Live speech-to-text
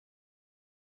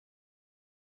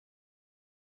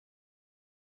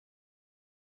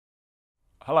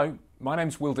Hello, my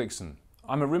name's Will Dixon.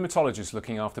 I'm a rheumatologist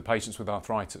looking after patients with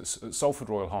arthritis at Salford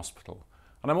Royal Hospital,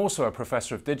 and I'm also a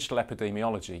Professor of Digital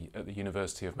Epidemiology at the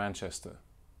University of Manchester.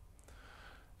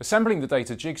 Assembling the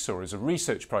Data Jigsaw is a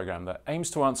research programme that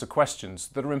aims to answer questions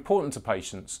that are important to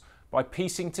patients by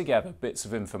piecing together bits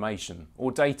of information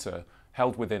or data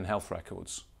held within health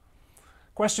records.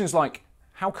 Questions like,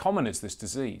 how common is this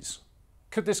disease?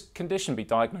 Could this condition be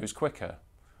diagnosed quicker?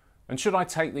 And should I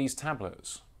take these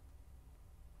tablets?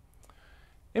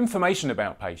 Information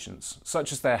about patients,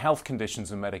 such as their health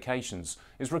conditions and medications,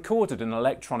 is recorded in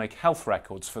electronic health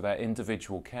records for their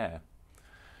individual care.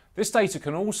 This data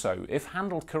can also, if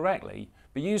handled correctly,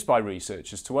 be used by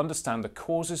researchers to understand the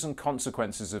causes and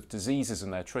consequences of diseases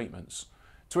and their treatments,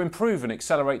 to improve and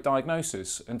accelerate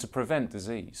diagnosis and to prevent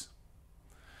disease.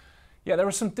 Yet there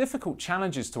are some difficult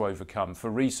challenges to overcome for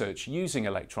research using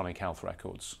electronic health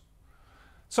records.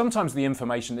 Sometimes the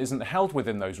information isn't held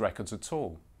within those records at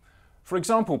all. For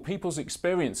example, people's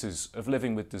experiences of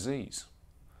living with disease.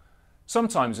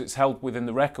 Sometimes it's held within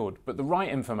the record, but the right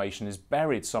information is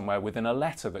buried somewhere within a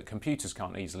letter that computers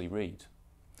can't easily read.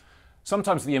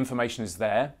 Sometimes the information is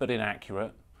there, but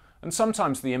inaccurate, and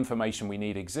sometimes the information we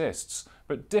need exists,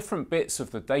 but different bits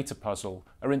of the data puzzle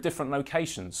are in different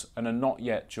locations and are not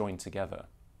yet joined together.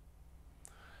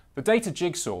 The Data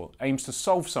Jigsaw aims to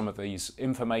solve some of these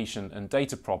information and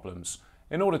data problems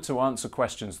in order to answer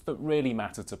questions that really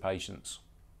matter to patients.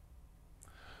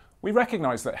 We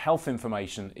recognise that health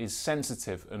information is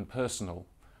sensitive and personal,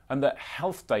 and that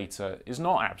health data is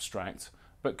not abstract,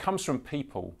 but comes from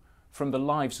people, from the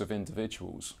lives of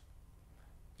individuals.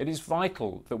 It is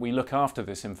vital that we look after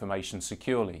this information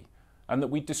securely, and that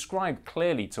we describe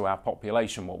clearly to our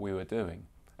population what we are doing,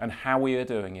 and how we are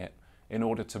doing it in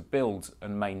order to build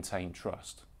and maintain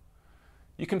trust.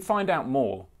 You can find out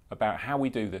more about how we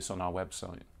do this on our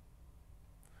website.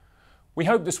 We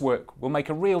hope this work will make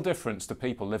a real difference to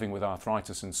people living with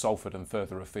arthritis in Salford and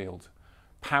further afield,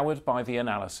 powered by the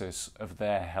analysis of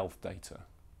their health data.